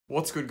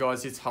What's good,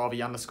 guys? It's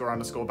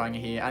Harvey__banger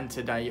here, and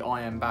today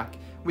I am back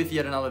with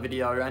yet another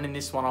video, and in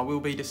this one I will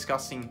be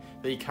discussing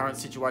the current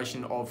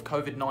situation of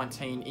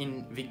COVID-19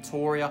 in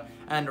Victoria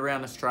and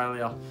around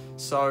Australia.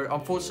 So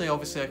unfortunately,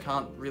 obviously I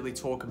can't really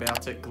talk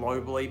about it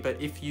globally, but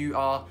if you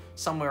are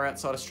somewhere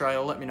outside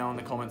Australia, let me know in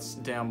the comments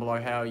down below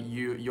how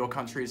your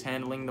country is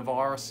handling the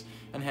virus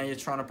and how you're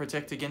trying to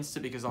protect against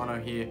it, because I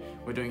know here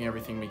we're doing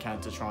everything we can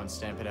to try and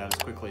stamp it out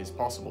as quickly as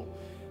possible.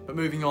 But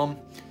moving on,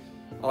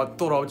 I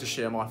thought I would just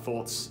share my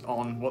thoughts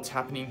on what's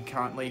happening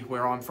currently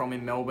where I'm from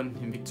in Melbourne,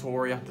 in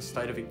Victoria, the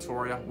state of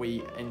Victoria.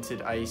 We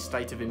entered a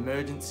state of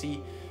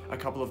emergency a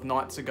couple of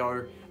nights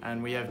ago,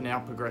 and we have now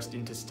progressed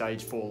into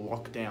stage 4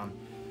 lockdown.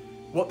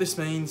 What this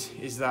means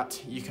is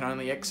that you can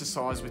only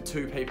exercise with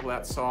 2 people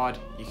outside.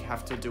 You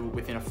have to do it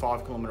within a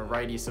 5-kilometre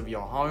radius of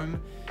your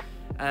home,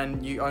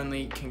 and you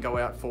only can go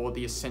out for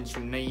the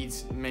essential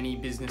needs. Many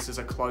businesses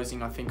are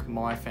closing. I think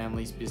my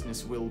family's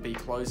business will be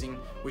closing,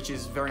 which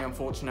is very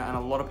unfortunate, and a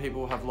lot of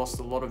people have lost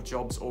a lot of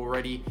jobs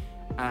already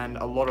and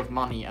a lot of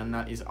money, and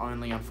that is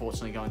only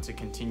unfortunately going to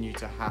continue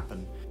to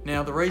happen.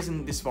 Now, the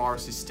reason this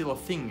virus is still a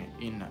thing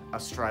in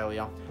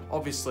Australia,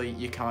 obviously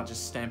you can't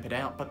just stamp it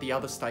out, but the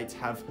other states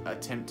have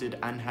attempted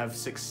and have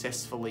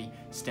successfully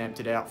stamped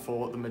it out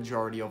for the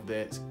majority of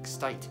their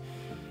state.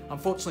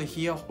 Unfortunately,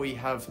 here we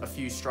have a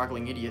few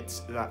struggling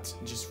idiots that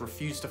just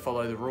refuse to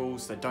follow the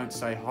rules. They don't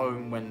stay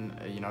home when,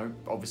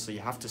 obviously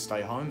you have to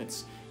stay home.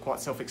 It's quite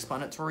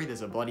self-explanatory.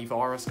 There's a bloody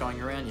virus going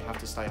around. You have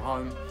to stay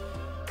home.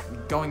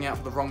 Going out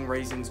for the wrong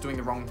reasons, doing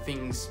the wrong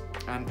things,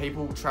 and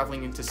people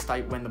travelling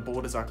interstate when the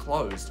borders are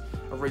closed.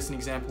 A recent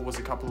example was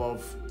a couple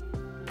of,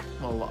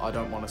 well, I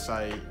don't want to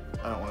say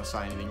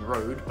anything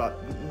rude, but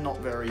not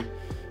very,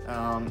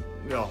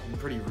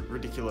 pretty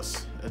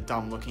ridiculous,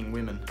 dumb-looking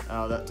women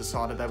that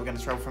decided they were going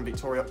to travel from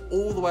Victoria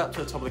all the way up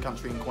to the top of the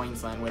country in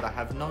Queensland, where they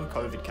have no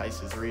COVID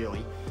cases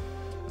really.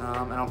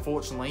 And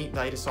unfortunately,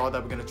 they decided they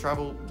were going to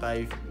travel.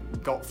 They've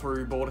got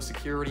through border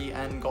security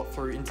and got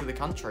through into the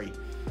country,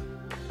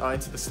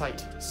 into the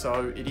state.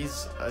 So it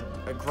is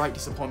a great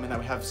disappointment that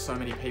we have so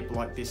many people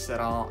like this that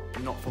are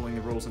not following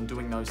the rules and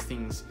doing those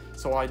things.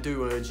 So I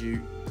do urge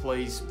you,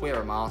 please wear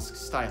a mask,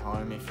 stay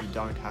home if you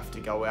don't have to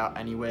go out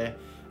anywhere,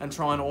 and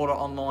try and order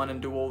online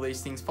and do all these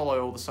things. Follow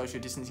all the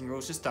social distancing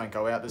rules. Just don't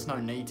go out. There's no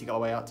need to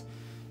go out.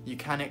 You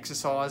can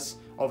exercise,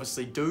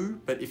 obviously do,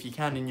 but if you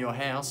can in your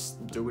house,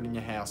 do it in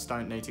your house.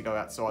 Don't need to go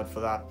outside for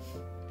that.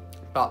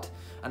 But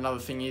another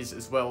thing is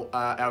as well,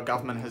 our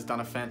government has done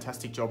a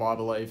fantastic job, I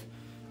believe,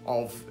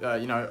 of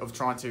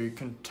trying to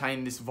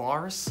contain this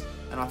virus,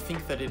 and I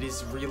think that it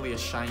is really a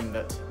shame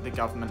that the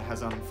government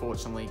has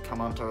unfortunately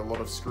come under a lot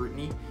of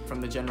scrutiny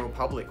from the general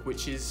public,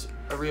 which is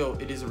a real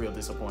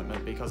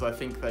disappointment, because I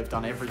think they've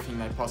done everything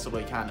they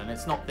possibly can, and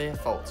it's not their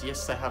fault.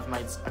 Yes, they have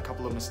made a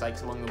couple of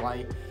mistakes along the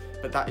way,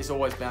 but that is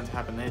always bound to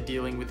happen. They're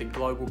dealing with a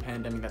global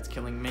pandemic that's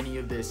killing many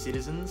of their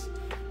citizens,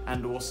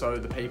 and also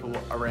the people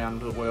around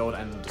the world,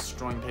 and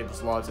destroying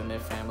people's lives and their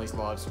families'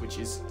 lives, which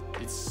is,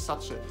 it's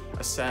such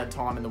a sad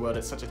time in the world.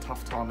 It's such a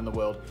tough time in the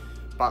world.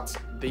 But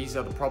these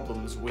are the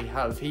problems we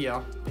have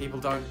here. People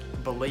don't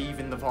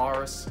believe in the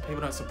virus. People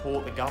don't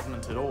support the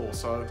government at all.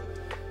 So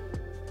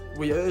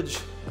we urge,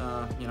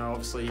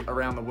 obviously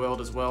around the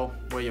world as well,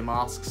 wear your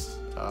masks.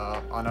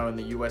 I know in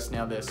the US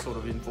now they're sort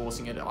of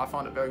enforcing it. I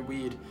find it very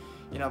weird.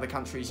 In other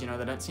countries, they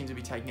don't seem to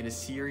be taking it as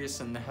serious,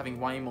 and they're having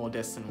way more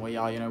deaths than we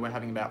are. We're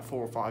having about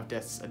 4 or 5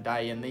 deaths a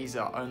day, and these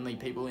are only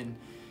people in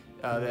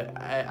the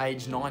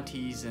age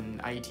 90s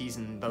and 80s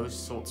and those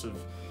sorts of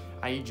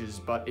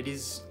ages. But it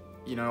is,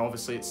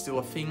 obviously it's still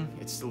a thing.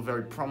 It's still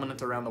very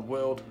prominent around the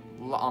world.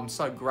 I'm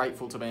so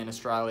grateful to be in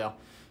Australia,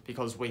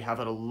 because we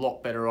have it a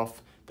lot better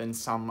off than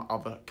some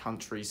other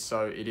countries.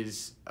 So it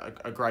is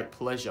a great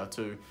pleasure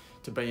to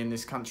be in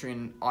this country,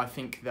 and I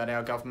think that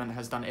our government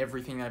has done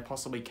everything they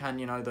possibly can.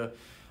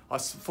 I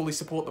fully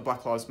support the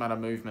Black Lives Matter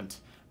movement,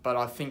 but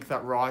I think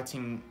that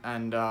rioting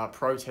and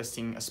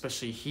protesting,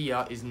 especially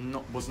here,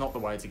 was not the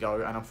way to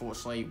go, and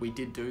unfortunately we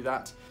did do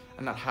that,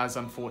 and that has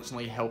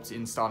unfortunately helped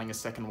in starting a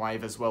second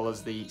wave, as well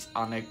as the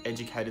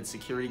uneducated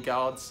security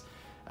guards,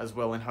 as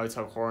well in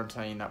hotel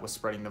quarantine, that were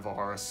spreading the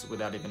virus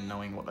without even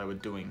knowing what they were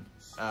doing.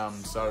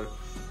 So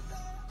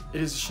it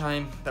is a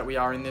shame that we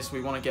are in this.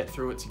 We want to get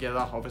through it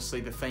together.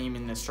 Obviously the theme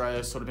in Australia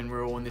has sort of been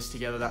 "We're all in this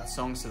together," that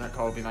song, so that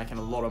guy will be making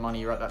a lot of money.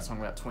 He wrote that song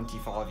about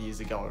 25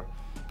 years ago,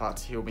 but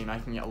he'll be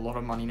making a lot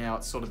of money now.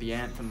 It's sort of the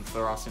anthem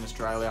for us in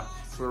Australia.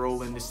 We're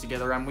all in this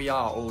together, and we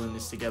are all in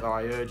this together.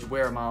 I urge,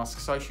 wear a mask,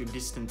 social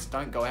distance,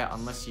 don't go out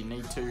unless you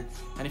need to.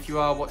 And if you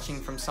are watching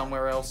from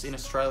somewhere else in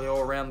Australia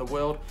or around the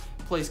world,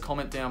 please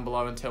comment down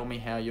below and tell me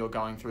how you're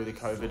going through the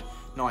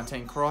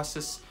COVID-19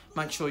 crisis.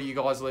 Make sure you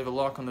guys leave a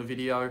like on the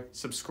video,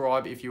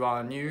 subscribe if you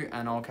are new,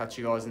 and I'll catch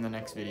you guys in the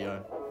next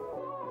video.